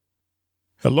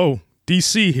Hello,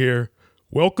 DC here.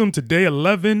 Welcome to day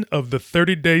 11 of the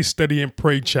 30-day Study and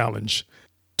Pray Challenge.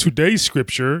 Today's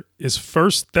scripture is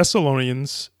 1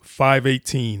 Thessalonians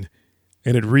 5:18,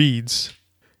 and it reads,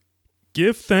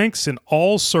 "Give thanks in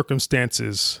all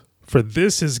circumstances, for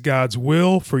this is God's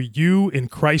will for you in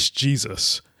Christ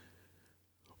Jesus."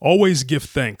 Always give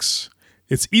thanks.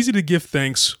 It's easy to give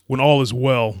thanks when all is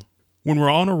well, when we're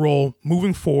on a roll,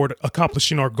 moving forward,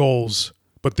 accomplishing our goals.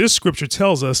 But this scripture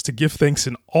tells us to give thanks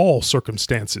in all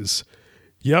circumstances.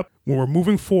 Yep, when we're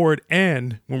moving forward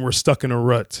and when we're stuck in a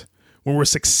rut, when we're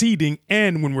succeeding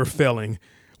and when we're failing,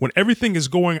 when everything is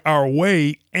going our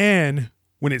way and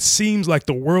when it seems like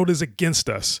the world is against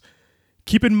us.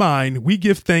 Keep in mind, we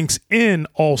give thanks in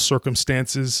all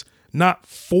circumstances, not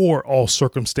for all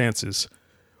circumstances.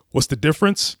 What's the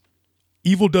difference?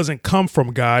 Evil doesn't come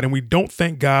from God, and we don't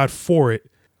thank God for it.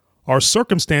 Our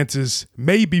circumstances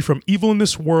may be from evil in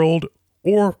this world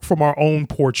or from our own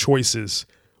poor choices.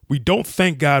 We don't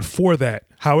thank God for that.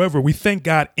 However, we thank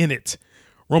God in it.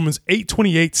 Romans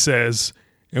 8:28 says,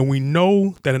 "And we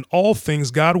know that in all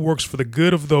things God works for the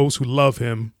good of those who love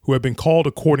him, who have been called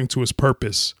according to his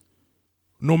purpose."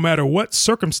 No matter what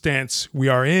circumstance we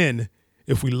are in,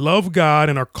 if we love God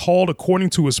and are called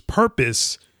according to his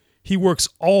purpose, he works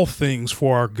all things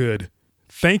for our good.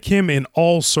 Thank him in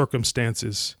all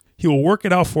circumstances. He will work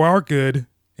it out for our good,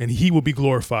 and he will be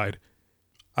glorified.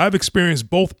 I've experienced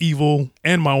both evil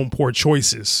and my own poor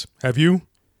choices. Have you?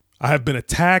 I have been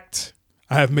attacked.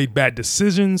 I have made bad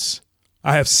decisions.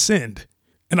 I have sinned.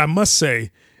 And I must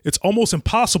say, it's almost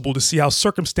impossible to see how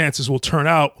circumstances will turn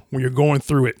out when you're going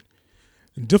through it.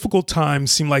 Difficult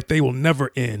times seem like they will never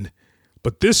end.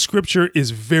 But this scripture is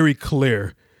very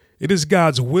clear. It is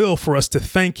God's will for us to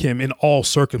thank him in all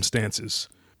circumstances.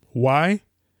 Why?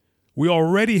 We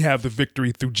already have the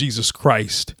victory through Jesus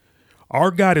Christ. Our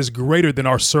God is greater than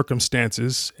our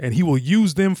circumstances, and he will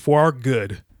use them for our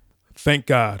good. Thank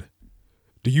God.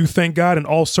 Do you thank God in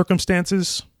all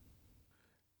circumstances?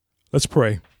 Let's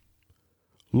pray.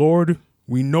 Lord,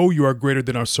 we know you are greater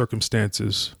than our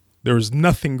circumstances. There is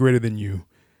nothing greater than you.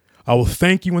 I will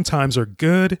thank you when times are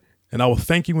good, and I will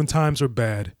thank you when times are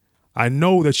bad. I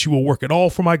know that you will work it all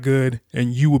for my good,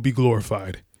 and you will be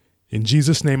glorified. In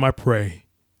Jesus' name I pray.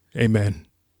 Amen.